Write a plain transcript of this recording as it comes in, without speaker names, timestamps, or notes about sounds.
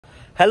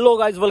Hello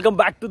guys, welcome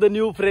back to the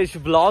new fresh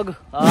blog.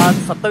 आज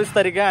 27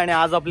 तारीख आहे आणि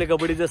आज आपले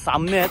कबड्डीचे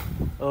सामने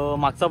आहेत।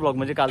 मागचा ब्लॉग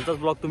म्हणजे कालचाच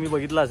ब्लॉग तुम्ही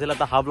बघितला असेल।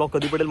 आता हा ब्लॉग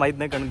कधी पडेल माहित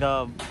नाही, कारण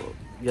का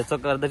याचं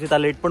कदाचित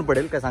लेट पण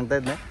पडेल, काय सांगता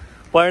येत नाही।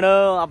 पण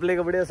आपले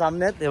कबड्डीचे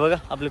सामने आहेत, हे बघा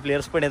आपले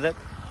प्लेयर्स पण येत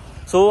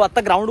आहेत। सो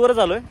आता ग्राउंडवरच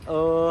आलोय।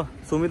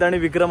 सुमित आणि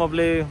विक्रम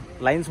आपले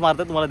लाईन्स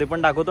मारतात, तुम्हाला ते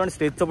पण दाखवतो। आणि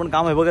स्टेजचं पण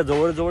काम आहे बघा,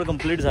 जवळ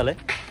कंप्लीट झालंय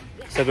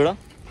सगळं।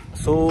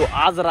 सो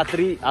आज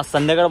रात्री, आज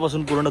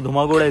संध्याकाळपासून पूर्ण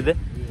धुमाकूळ आहे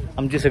इथे।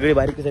 आमची सगळी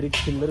बारीक सारीक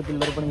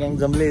चिल्लर पण गँग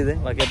जमले इथे,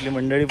 बाकी आपली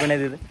मंडळी पण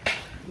आहे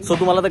तिथे। सो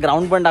तुम्हाला तर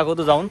ग्राउंड पण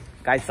दाखवतो जाऊन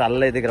काय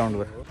चाललंय इथे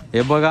ग्राउंडवर।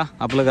 हे बघा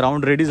आपलं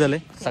ग्राउंड रेडी झालंय,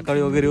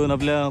 सकाळी वगैरे येऊन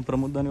आपल्या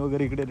प्रमोदाने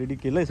वगैरे इकडे रेडी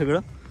केलंय सगळं।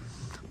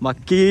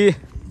 बाकी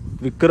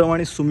विक्रम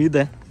आणि सुमित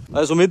आहे।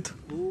 अरे सुमित,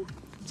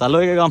 चालू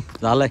आहे का काम?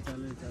 झालंय,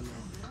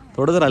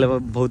 थोडंच राहिलं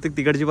बहुतेक।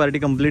 तिकडची पार्टी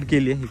कंप्लीट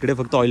केली आहे, इकडे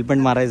फक्त ऑइल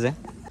पेंट मारायचं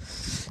आहे।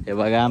 हे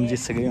बघा आमची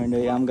सगळी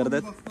मंडळी काम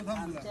करतात।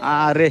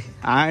 अरे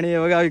आणि हे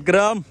बघा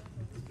विक्रम,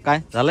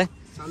 काय झालंय?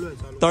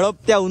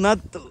 तळपत्या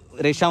उन्हात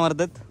रेषा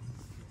मारतात,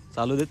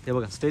 चालू देत। हे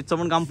बघा स्टेजचं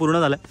पण काम पूर्ण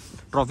झालंय।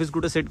 ट्रॉफीज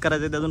कुठे सेट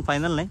करायचे ते अजून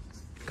फायनल नाही,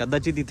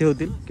 कदाचित इथे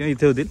होतील किंवा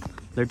इथे होतील,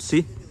 लेट्स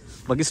सी।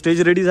 बाकी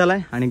स्टेज रेडी झालाय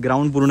आणि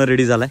ग्राउंड पूर्ण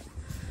रेडी झालाय।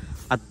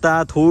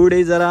 आत्ता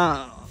थोडे जरा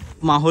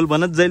माहोल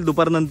बनत जाईल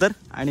दुपारनंतर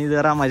आणि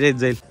जरा मजा येत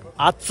जाईल।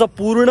 आजचा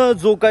पूर्ण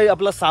जो काही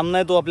आपला सामना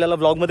आहे तो आपल्याला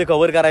ब्लॉगमध्ये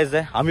कव्हर करायचा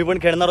आहे। आम्ही पण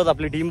खेळणार आहोत,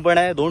 आपली टीम पण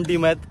आहे, 2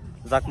 टीम आहेत,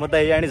 जाखमता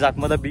ए आणि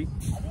जाखमता बी।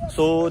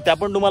 सो त्या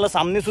पण तुम्हाला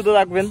सामने सुद्धा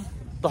दाखवेन।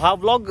 तो हा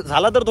ब्लॉग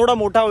झाला तर थोडा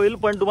मोठा होईल,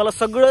 पण तुम्हाला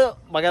सगळं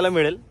बघायला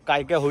मिळेल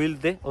काय काय होईल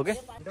ते। ओके,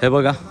 हे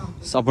बघा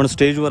आपण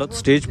स्टेजवर,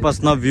 स्टेज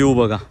पासून व्ह्यू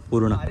बघा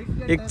पूर्ण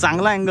एक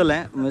चांगला अँगल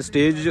आहे। म्हणजे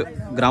स्टेज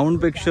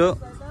ग्राउंडपेक्षा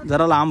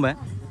जरा लांब आहे,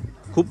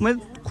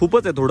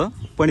 खूपच आहे थोडं,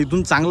 पण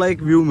इथून चांगला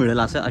एक व्ह्यू मिळेल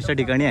असं अशा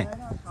ठिकाणी आहे।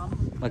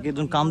 बाकी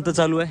इथून काम तर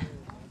चालू आहे,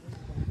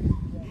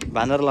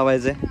 बॅनर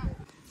लावायचं आहे।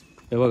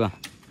 हे बघा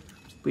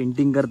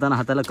पेंटिंग करताना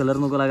हाताला कलर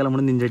नको लागायला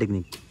म्हणून निंजा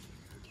टेक्निक।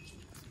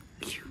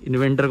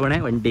 इन्व्हेंटर कोण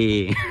आहे?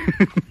 वंटे।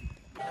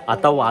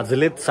 आता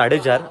वाजलेत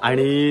 4:30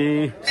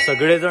 आणि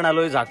सगळेजण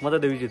आलोय जाखमाता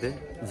देवीची इथे।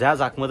 ज्या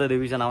जाखमाता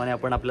देवीच्या नावाने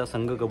आपण आपला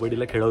संघ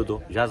कबड्डीला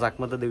खेळवतो, ज्या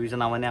जाखमाता देवीच्या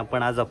नावाने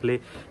आपण आज आपले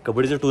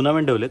कबड्डीचे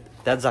टुर्नामेंट ठेवलेत,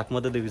 त्याच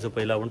जाखमाता देवीचं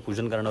पहिलं आपण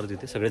पूजन करणार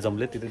तिथे। सगळे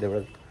जमलेत तिथे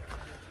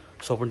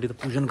देवळात। सो आपण तिथे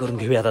पूजन करून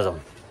घेऊया आता जाऊन।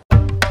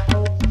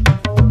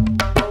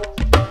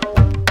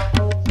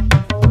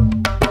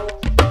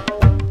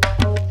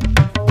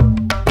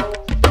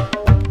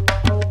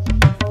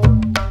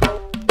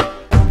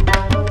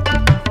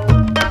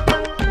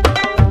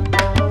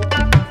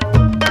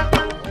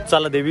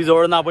 चला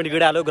देवीजवळ ना आपण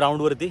इकडे आलो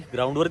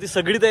ग्राउंडवरती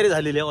सगळी तयारी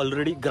झालेली आहे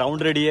ऑलरेडी।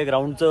 ग्राउंड रेडी आहे,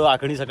 ग्राउंडचं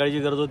आखणी सकाळची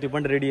करतो ती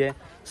पण रेडी आहे,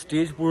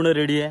 स्टेज पूर्ण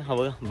रेडी आहे। हा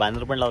बघा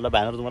बॅनर पण लावला,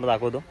 बॅनर तुम्हाला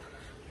दाखवतो।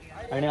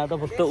 आणि आता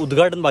फक्त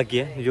उद्घाटन बाकी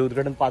आहे, जे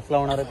उद्घाटन 5ला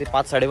होणार आहे ते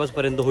 5-5:30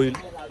 पर्यंत होईल।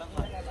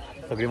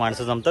 सगळी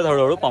माणसं जमतात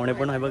हळूहळू, पाहुणे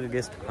पण आहे बघा,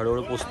 गेस्ट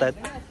हळूहळू पोचत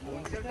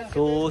आहेत।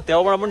 सो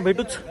तेव्हा पण आपण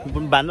भेटूच,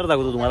 पण बॅनर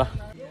दाखवतो तुम्हाला।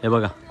 हे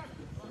बघा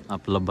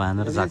आपला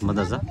बॅनर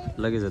जाखमताचा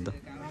लगेच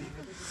येतं।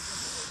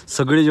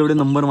 सगळे जेवढे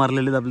नंबर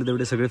मारलेले आहेत आपले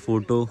तेवढे सगळे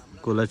फोटो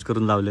कोलाज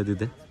करून लावले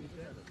तिथे,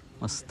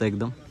 मस्त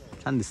एकदम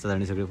छान दिसतात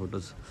आणि सगळे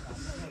फोटोज।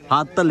 हा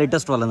आत्ता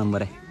लेटेस्टवाला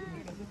नंबर आहे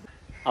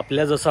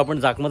आपल्या। जसं आपण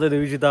जाखमाता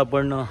देवीची तर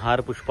आपण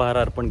पुष्पहार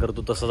अर्पण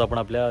करतो, तसंच आपण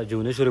आपल्या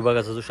जीवनेश्वर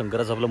विभागाचं जो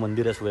शंकराचं आपलं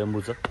मंदिर आहे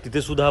स्वयंभूचं,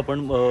 तिथे सुद्धा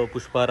आपण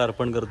पुष्पहार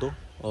अर्पण करतो,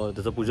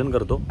 त्याचं पूजन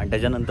करतो। आणि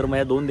त्याच्यानंतर मग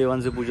या 2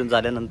 देवांचे पूजन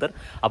झाल्यानंतर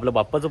आपलं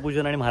बाप्पाचं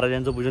पूजन आणि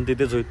महाराजांचं पूजन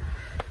तिथेच होईल।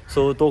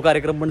 सो तो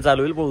कार्यक्रम पण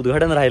चालू होईल, पण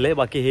उद्घाटन राहिलंय।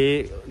 बाकी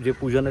हे जे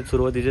पूजन आहेत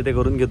सुरुवातीचे ते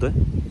करून घेतोय,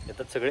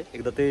 येतात सगळे।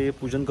 एकदा ते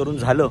पूजन करून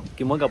झालं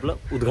की मग आपलं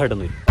उद्घाटन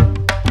होईल।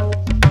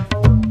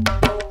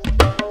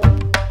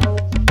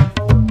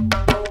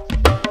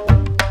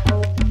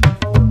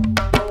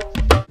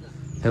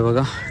 हे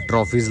बघा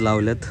ट्रॉफीज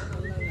लावल्यात,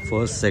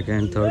 1st,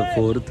 2nd, 3rd,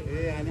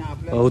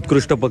 4th।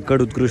 उत्कृष्ट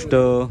पकड, उत्कृष्ट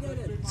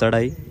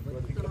चढाई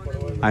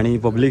आणि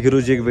पब्लिक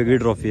हिरोची एक वेगळी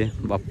ट्रॉफी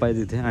आहे, बाप्पा आहे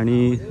तिथे।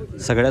 आणि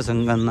सगळ्या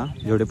संघांना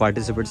जेवढे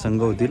पार्टिसिपेट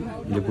संघ होतील,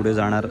 म्हणजे पुढे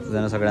जाणार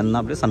त्यांना सगळ्यांना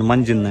आपले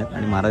सन्मान चिन्ह आहेत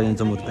आणि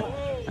महाराजांचं मूर्ती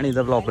आहे आणि इतर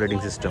आपलं ऑपरेटिंग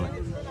सिस्टम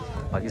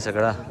आहे। बाकी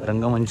सगळा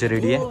रंगमंच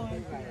रेडी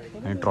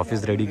आहे आणि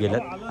ट्रॉफीज रेडी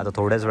केल्यात। आता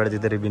थोड्याच वेळात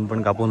तिथे रिबिन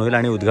पण कापून होईल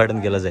आणि उद्घाटन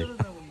केलं जाईल।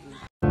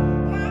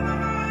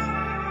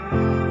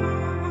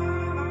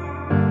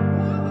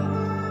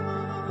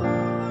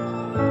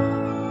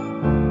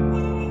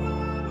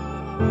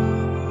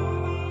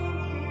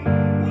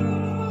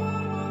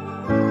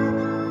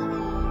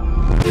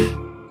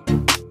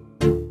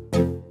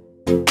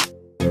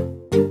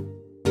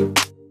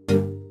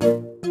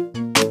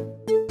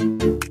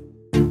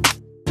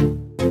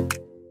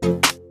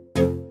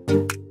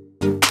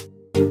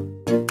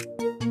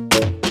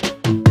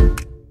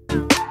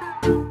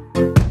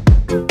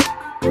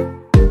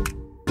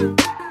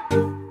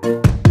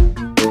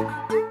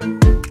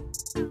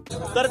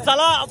 तर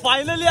चला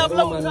फायनली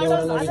आपला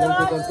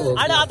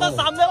आणि आता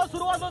सामन्याला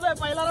सुरुवात होत आहे।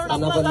 पहिला राऊंड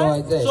आपलाच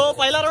आहे, सो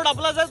पहिला राऊंड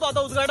आपलाच आहे, तो आता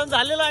उद्घाटन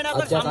झालेला आहे आणि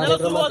आता सामन्याला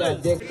सुरुवात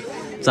आहे।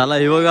 चला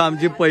हे बघा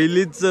आमची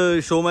पहिलीच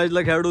शो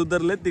मॅचला खेळाडू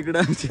उतरलेत, तिकडे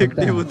आमची एक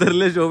टीम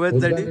उतरले शो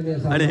मॅच साठी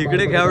आणि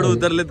इकडे खेळाडू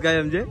उतरलेत काय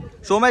आमचे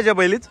शो मॅच आहे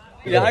पहिलीच।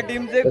 या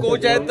टीमचे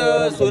कोच आहेत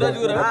सूरज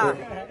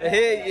उर्फ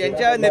हे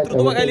यांच्या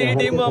नेतृत्वाखाली ही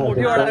टीम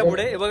मोठी होणार आहे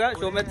पुढे. हे बघा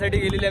शो मॅच साठी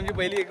गेलेली आमची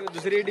पहिली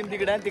दुसरी टीम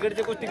तिकडे आहे,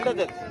 तिकडचे कोच तिकडेच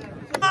आहेत.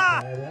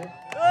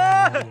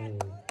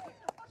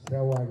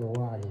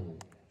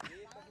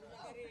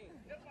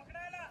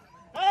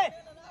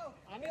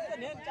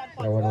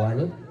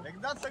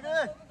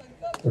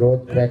 रोज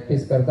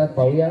प्रॅक्टिस करतात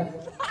पाहूया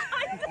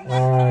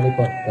आणि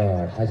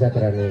पक्कड अशा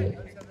तऱ्हेने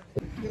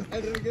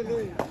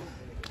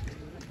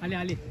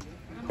आले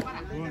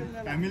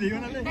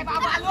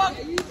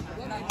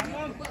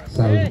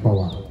साई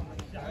पवार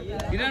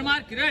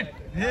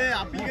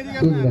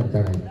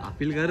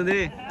अपील कर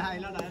दे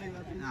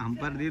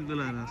अंपायर देईल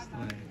तुला.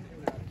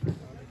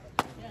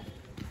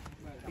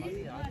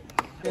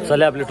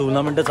 चला आपले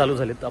टुर्नामेंट चालू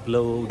झालेत, आपलं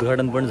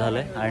उद्घाटन पण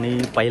झालंय आणि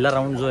पहिला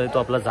राऊंड जो आहे तो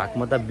आपला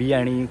जाकमता बी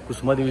आणि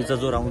कुसुमादेवीचा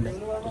जो राऊंड आहे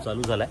तो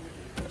चालू झालाय.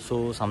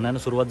 सो सामन्यानं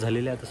सुरुवात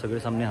झालेली आहे. आता सगळे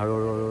सामने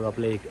हळूहळू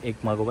आपले एक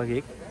मागोमाग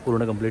एक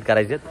पूर्ण कंप्लीट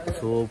करायचे आहेत.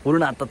 सो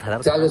पूर्ण आता थरार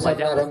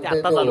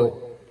आता चालू.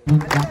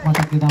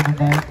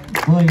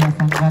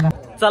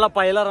 चला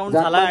पहिला राऊंड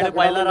झाला आणि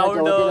पहिला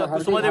राऊंड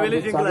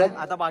कुसुमादेवीने जिंकलाय.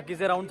 आता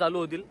बाकीचे राऊंड चालू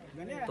होतील.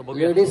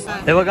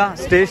 हे बघा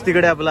स्टेज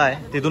तिकडे आपला आहे,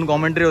 तिथून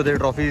कॉमेंट्री होते,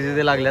 ट्रॉफी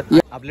तिथे लागल्यात.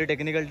 आपली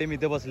टेक्निकल टीम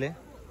इथे बसले,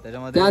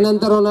 त्याच्यामध्ये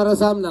त्यानंतर होणारा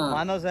सामना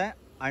मानस आहे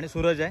आणि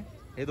सूरज आहे.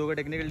 हे दोघं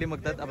टेक्निकल टीम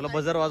बघतात. आपला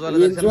बजर वाजवायला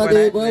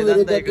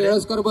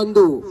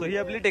सो ही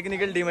आपली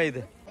टेक्निकल टीम आहे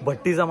इथे.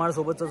 भट्टीचा माळ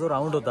सोबतचा जो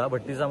राऊंड होता,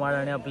 भट्टीचा माळ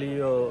आणि आपली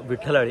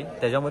विठ्ठलाळी,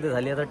 त्याच्यामध्ये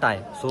झाली आता टाय.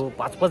 सो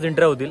 5-5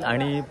 एंट्र्या होतील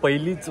आणि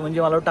पहिलीच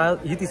म्हणजे मला वाटतं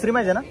ही तिसरी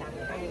मॅच आहे ना,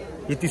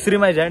 ही तिसरी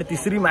मॅच आहे आणि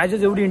तिसरी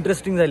मॅचच एवढी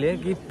इंटरेस्टिंग झाली आहे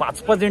की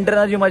 5-5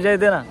 एंट्र्यांना जी मजा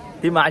येते ना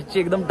ती मॅचची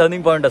एकदम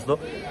टर्निंग पॉईंट असतो.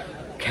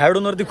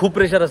 खेळाडूंवरती खूप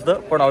प्रेशर असतं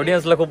पण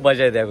ऑडियन्सला खूप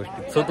मजा येते या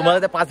गोष्टीत. सो तुम्हाला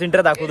त्या 5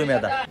 एंट्र्या दाखवतो मी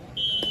आता.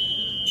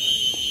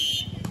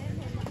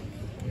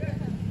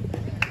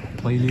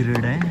 पहिली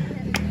रेड आहे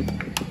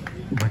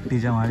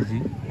भट्टीच्या माळची.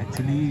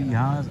 ॲक्च्युली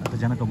ह्या आता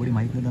ज्यांना कबड्डी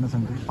माहीत नाही त्यांना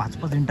सांगतो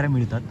 5-5 एंट्र्या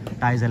मिळतात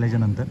टाय झाल्याच्या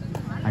नंतर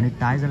आणि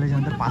टाय झाल्याच्या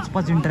नंतर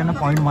 5-5 एंट्र्यांना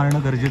पॉईंट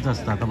मारणं गरजेचं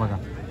असतं. आता बघा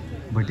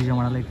भट्टीच्या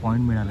माळाला एक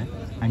पॉईंट मिळाला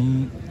आहे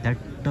आणि त्या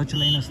टच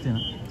लाईन असते ना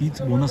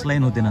तीच बोनस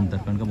लाईन होते नंतर,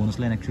 कारण का बोनस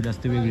लाईन ॲक्च्युली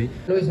असते वेगळी.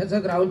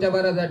 ग्राउंडच्या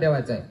बाहेर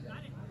ठेवायचं आहे.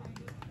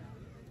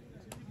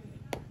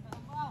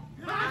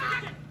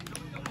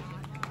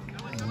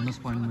 बोनस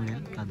पॉईंट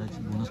मिळेल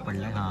कदाचित. बोनस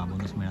पडलाय, हा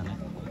बोनस मिळाला.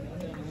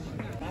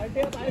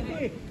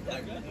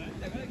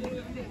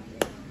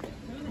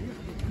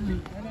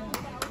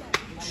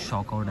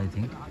 Shock out I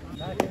think.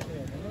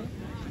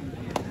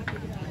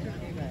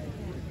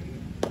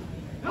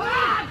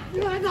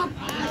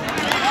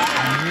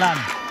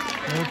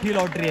 मोठी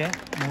लॉटरी आहे,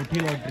 मोठी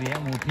लॉटरी आहे,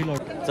 मोठी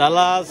लॉटरी.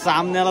 चला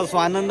सामन्याला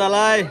स्वानंद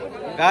आलाय.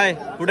 काय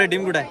कुठे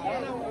टीम कुठे आहे?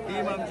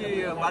 टीम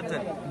आमची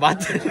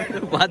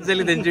बाद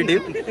झाली त्यांची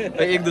टीम.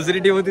 एक दुसरी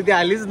टीम होती ती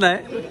आलीच नाही.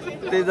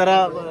 ते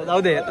जरा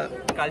जाऊ दे,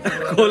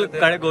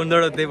 काळे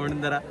गोंधळ होते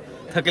म्हणून जरा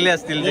थकले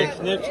असतील ते.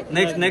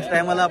 नेक्स्ट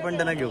टायमाला आपण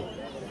त्यांना घेऊ.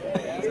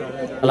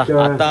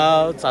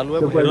 आता चालू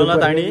आहे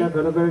भैरवनाथ आणि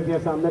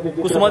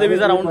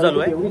कुसुमादेवीचा राऊंड चालू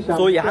आहे.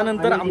 सो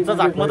यानंतर आमचा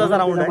जाकमताचा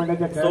राऊंड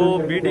आहे. सो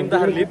बी टीम तर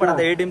हरली पण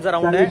आता ए टीमचा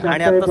राऊंड आहे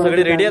आणि आता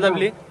सगळी रेडी आहेत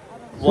आपली.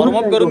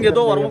 वॉर्मअप करून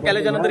घेतो. वॉर्मअप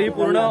केल्याच्या नंतर ही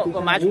पूर्ण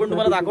मॅच पण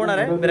तुम्हाला दाखवणार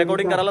आहे.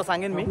 रेकॉर्डिंग करायला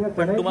सांगेन मी,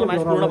 पण तुम्हाला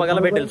मॅच पूर्ण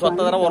बघायला भेटेल. सो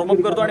आता जरा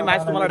वॉर्मअप करतो आणि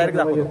मॅच तुम्हाला डायरेक्ट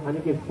दाखवतो.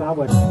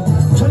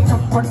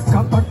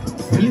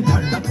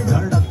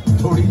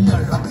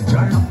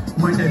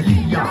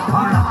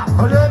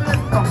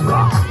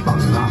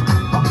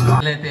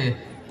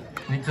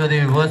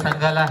 विंचदेवी व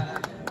संघाला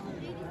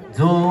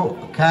जो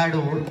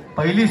खेळाडू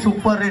पहिली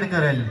सुपर रेड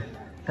करेल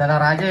त्याला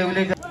राजा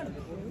येवले.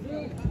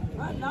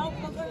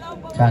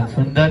 छान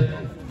सुंदर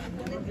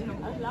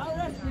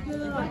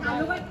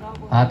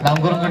हात लांब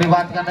करून गडी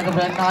बाद करण्याचा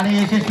प्रयत्न आणि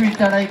यशस्वी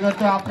चढाई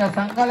करतोय. आपल्या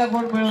संघाला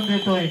गोल मिळवून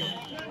देतोय.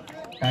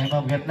 टाइम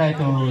अप घेतलाय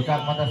तो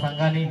जाकमता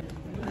संघाने.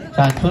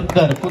 छान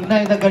सुंदर पुन्हा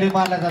एकदा गडी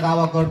मारण्याचा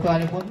दावा करतोय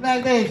आणि पुन्हा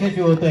एकदा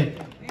यशस्वी होतोय.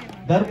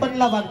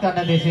 दर्पणला बाद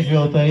करण्यात यशस्वी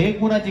होतोय. 1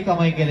 गुणाची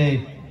कमाई केली.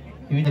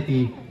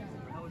 विनंती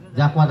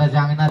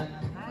जाकमताच्या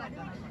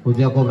अंगणात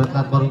उद्या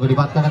कोपऱ्यात मारून गडी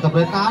बाद करण्याचा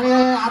प्रयत्न आणि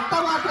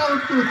आता मात्र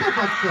उत्कृष्ट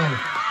पटकन.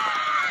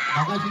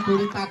 मगाशी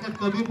थोडी ताकद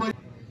कमी पडली.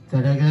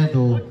 चढा गेला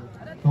तो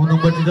 9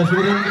 नंबरची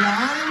दशमी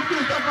आणि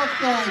उत्कृष्ट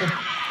पटकन.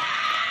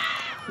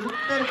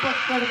 सुंदर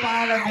पटकन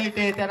पाहायला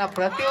मिळते. त्यांना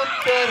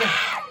प्रत्युत्तर.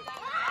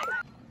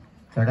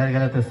 चढायला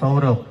गेला तर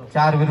सौरभ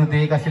 4 विरुद्ध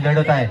 1 अशी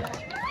लढत आहे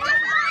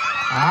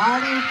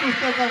आणि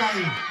उत्कृष्ट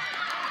चढाई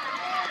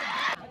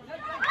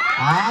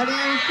आणि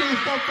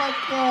उत्कृष्ट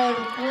पटकन.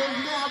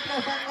 कोचने आपल्या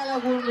संघाला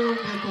गुण मिळवून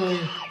देतोय.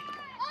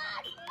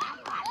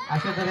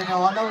 अशा तऱ्हेने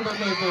ऑल आउट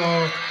होतो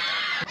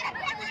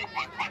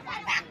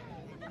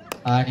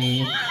आणि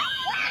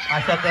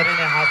अशा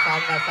तऱ्हेने हा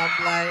सामना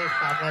संपलाय.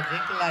 सामना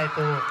जिंकलाय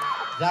तो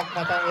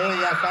जाकमता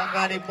या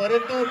संघाने.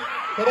 परंतु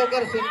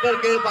खरोखर सुंदर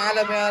खेळ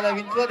पाहायला मिळाला.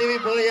 विंचदेवी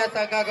ब या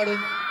संघाकडून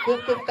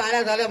खूप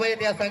टाळ्या झाल्या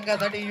पाहिजेत या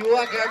संघासाठी.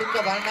 युवा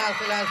खेळाडूंचा भांडा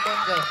असलेला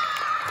संघ.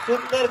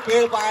 सुंदर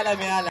खेळ पाहायला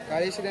मिळाला.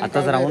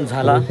 आताच राऊंड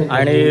झाला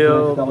आणि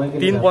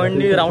 3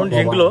 पॉईंटनी राऊंड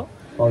जिंकलो.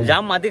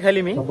 जाम माती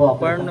खाली मी,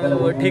 पण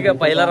ठीक आहे,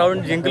 पहिला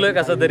राऊंड जिंकलोय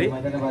कसं तरी.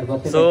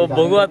 सो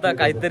बघू आता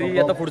काहीतरी,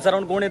 आता पुढचा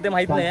राऊंड कोण येते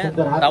माहित नाही.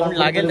 राऊंड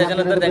लागेल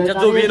त्याच्यानंतर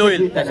त्यांच्यात जो विन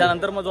होईल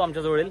त्याच्यानंतर मग जो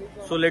आमच्या जवळ येईल.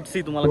 सो लेट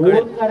सी, तुम्हाला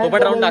कळेल तो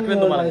पण राऊंड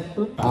दाखवेन तुम्हाला.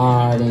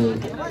 आणि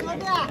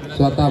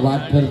स्वतः बाद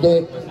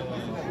ठरतोय.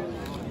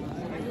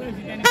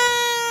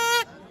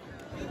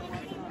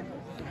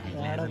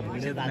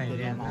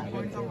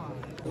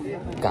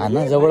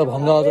 कानाजवळ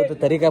भंगा होतो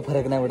तरी काय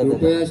फरक नाही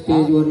पडत.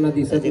 स्टेज वरनं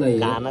दिसत नाही.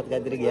 कानात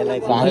काहीतरी गेलाय,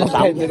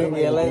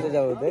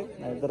 त्याच्यामध्ये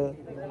नाहीतर.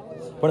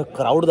 पण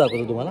क्राऊड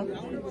दाखवतो तुम्हाला.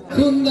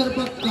 सुंदर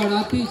पक्कड,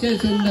 अतिशय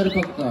सुंदर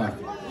पक्कड.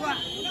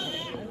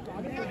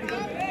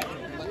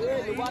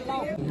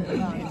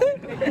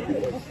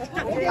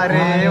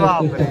 अरे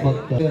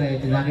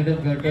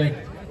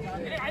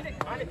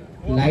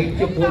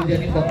लाईटचे पोल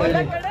ज्यांनी पकडले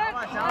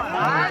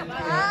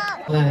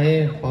आहे,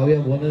 पाहूया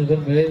बोनस पण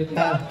मिळेल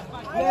का.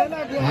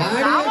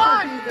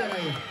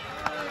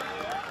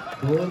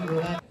 दोन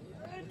गुणा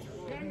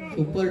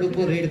सुपर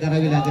डुपर रेड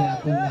करावी लागेल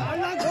आपल्याला.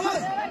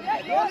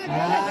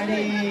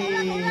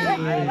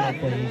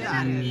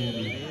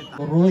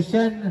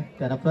 रोशन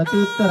त्याला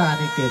प्रत्युत्तर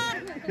अनिकेत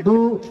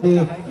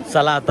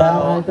चला आता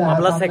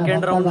आपला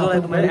सेकंड राऊंड जो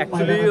आहे,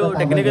 ऍक्च्युली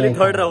टेक्निकली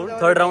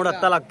थर्ड राऊंड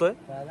आत्ता लागतोय,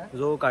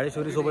 जो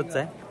काळेश्वरी सोबतचा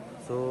आहे.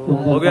 सो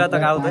बघूया आता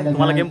काय होतंय.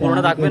 तुम्हाला गेम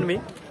पूर्ण दाखवेन मी.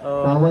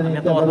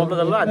 आता वॉर्मअपला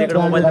चाललो, आधीकडे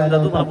मोबाईल घेऊन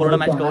जातो, मला पूर्ण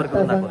मॅच कव्हर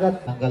करून दाखवा.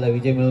 संघाला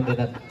विजय मिळवून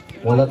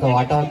देण्यात मोलाचा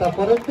वाटा होता,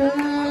 परंतु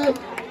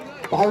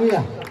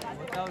पाहूया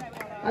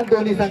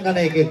दोन्ही संघांना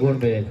एक एक गुण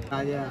मिळेल.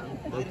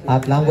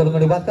 हात लांब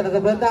करून बाद करण्याचा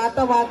प्रयत्न,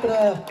 आता मात्र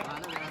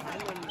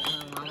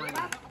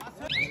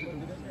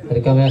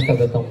रिकाम्या असतात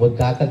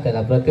जातात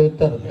त्याला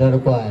प्रत्युत्तर.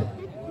 दडपण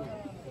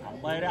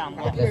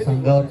आपल्या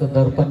संघावरचं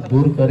दडपण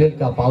दूर करेल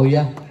का,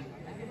 पाहूया.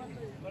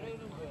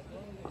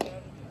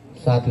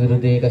 7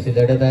 विरुद्ध 1 अशी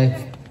लढत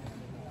आहे.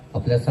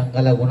 आपल्या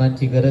संघाला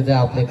गुणांची गरज आहे.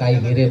 आपले काही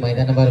हिरे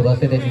मैदानाबाहेर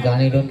बसले, त्याची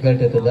जाणीव ठेवून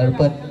खेळते तो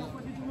दडपण.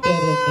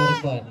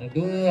 दडपण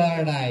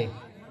डोळाड आहे,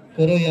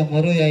 करूया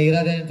मरूया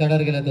इराद्याने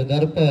चढार गेला तो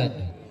दडपण.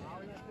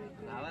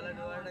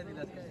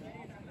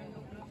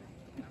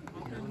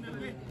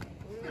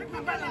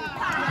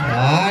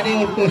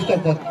 आणि उत्कृष्ट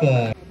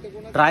पक्कड.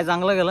 ट्राय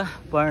चांगला गेला,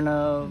 पण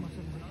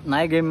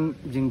नाही गेम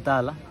जिंकता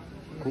आला.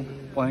 खूप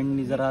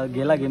पॉईंटनी जरा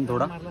गेला गेम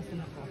थोडा,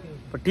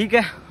 पण ठीक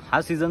आहे. हा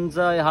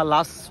सीझनचा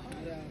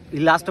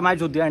ही लास्ट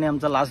मॅच होती आणि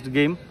आमचा last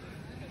game.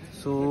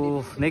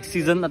 So next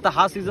season, आता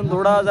हा सीझन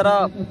थोडा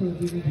जरा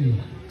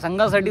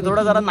संघासाठी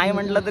थोडा जरा नाही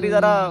म्हटलं तरी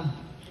जरा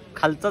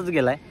खालचाच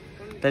गेलाय.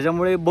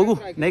 त्याच्यामुळे बघू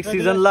नेक्स्ट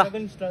सीझनला.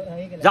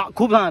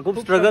 खूप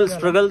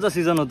स्ट्रगलचा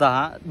सीझन होता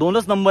हा.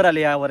 2च नंबर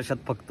आले या वर्षात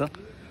फक्त,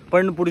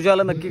 पण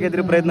पुढच्याला नक्की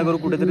काहीतरी प्रयत्न करू,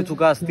 कुठेतरी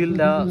चुका असतील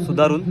त्या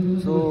सुधारून.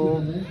 सो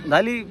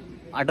झाली,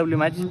 आटवली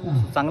मॅच,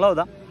 चांगला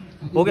होता.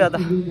 बघूया आता.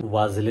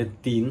 वाजले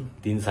 3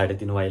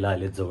 3:30 व्हायला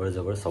आलेत,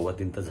 जवळजवळ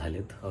 3:15 तर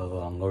झालेत.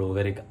 आंघोळ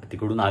वगैरे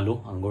तिकडून आलो,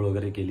 आंघोळ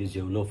वगैरे केली,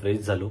 जेवलो,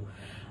 फ्रेश झालो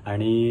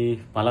आणि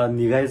मला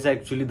निघायचं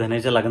ॲक्च्युली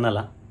धन्याच्या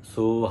लग्नाला.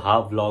 सो हा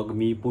व्लॉग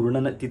मी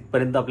पूर्ण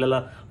तिथपर्यंत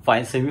आपल्याला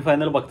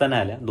सेमीफायनल बघता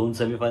नाही आल्या, 2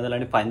 सेमीफायनल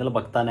आणि फायनल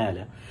बघता नाही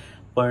आल्या,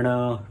 पण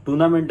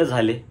टुर्नामेंट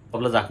झाले.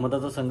 आपला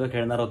जाखमताचा संघ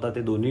खेळणार होता,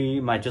 ते दोन्ही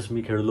मॅचेस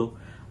मी खेळलो.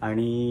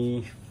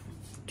 आणि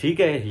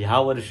ठीक आहे, ह्या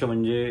वर्ष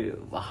म्हणजे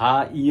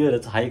हा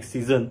इयरच, हा एक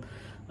सीझन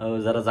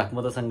जरा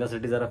जाखमता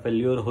संघासाठी जरा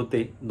फेल्युअर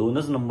होते.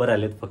 2च नंबर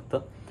आलेत फक्त,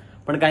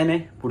 पण काही नाही.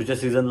 पुढच्या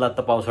सीझनला,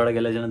 आता पावसाळा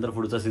गेल्याच्या नंतर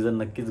पुढचा सीझन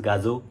नक्कीच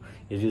गाजवू,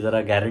 याची जरा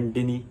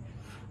गॅरंटीनी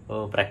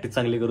प्रॅक्टिस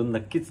चांगली करून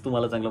नक्कीच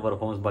तुम्हाला चांगला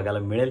परफॉर्मन्स बघायला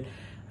मिळेल.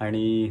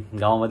 आणि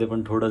गावामध्ये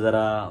पण थोडं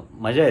जरा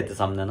मजा येते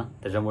सामन्यांना.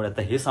 त्याच्यामुळे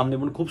आता हे सामने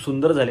पण खूप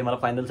सुंदर झाले. मला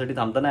फायनलसाठी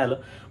थांबता नाही आलं,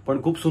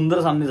 पण खूप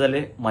सुंदर सामने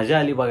झाले, मजा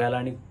आली बघायला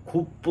आणि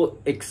खूप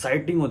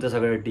एक्साइटिंग होत्या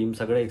सगळ्या टीम,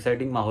 सगळं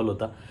एक्साइटिंग माहोल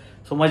होता.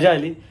 सो मजा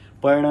आली.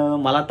 पण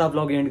मला आता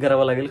ब्लॉग एंड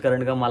करावा लागेल,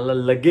 कारण का मला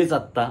लगेच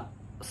आत्ता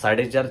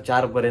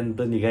 4:30-4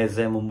 पर्यंत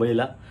निघायचं आहे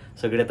मुंबईला.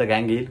 सगळे आता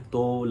गँग येईल,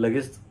 तो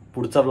लगेच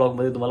पुढचा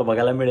ब्लॉगमध्ये तुम्हाला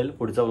बघायला मिळेल.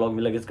 पुढचा ब्लॉग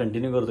मी लगेच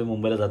कंटिन्यू करतोय,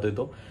 मुंबईला जातोय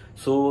तो.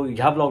 सो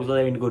ह्या ब्लॉगला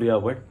एंड करूया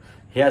आपण.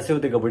 हे असे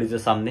होते कबड्डीचे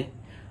सामने,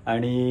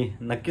 आणि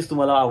नक्कीच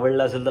तुम्हाला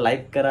आवडलं असेल तर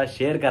लाईक करा,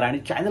 शेअर करा, आणि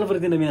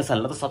चॅनलवरती नवीन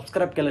असाल ना तर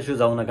सबस्क्राईब केल्याशिवाय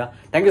जाऊ नका.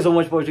 Thank you so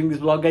much for watching this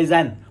blog guys,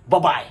 and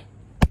bye.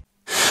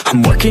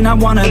 I'm working, I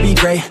wanna be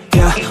great,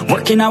 yeah,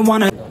 working, I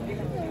wanna.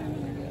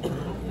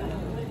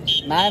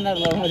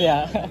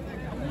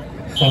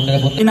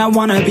 And I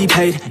wanna be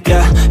paid,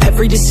 yeah,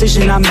 every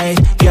decision I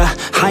made, yeah,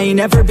 I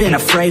ain't never been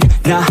afraid,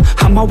 nah,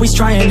 I'm always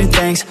trying new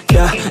things,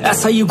 yeah,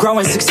 that's how you grow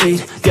and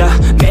succeed, yeah,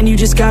 man, you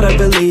just gotta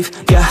believe,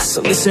 yeah,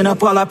 so listen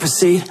up while I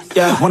proceed,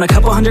 yeah, want a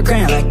couple $100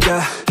 grand, like,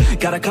 yeah,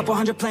 got a couple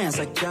hundred plans,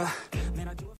 like, yeah.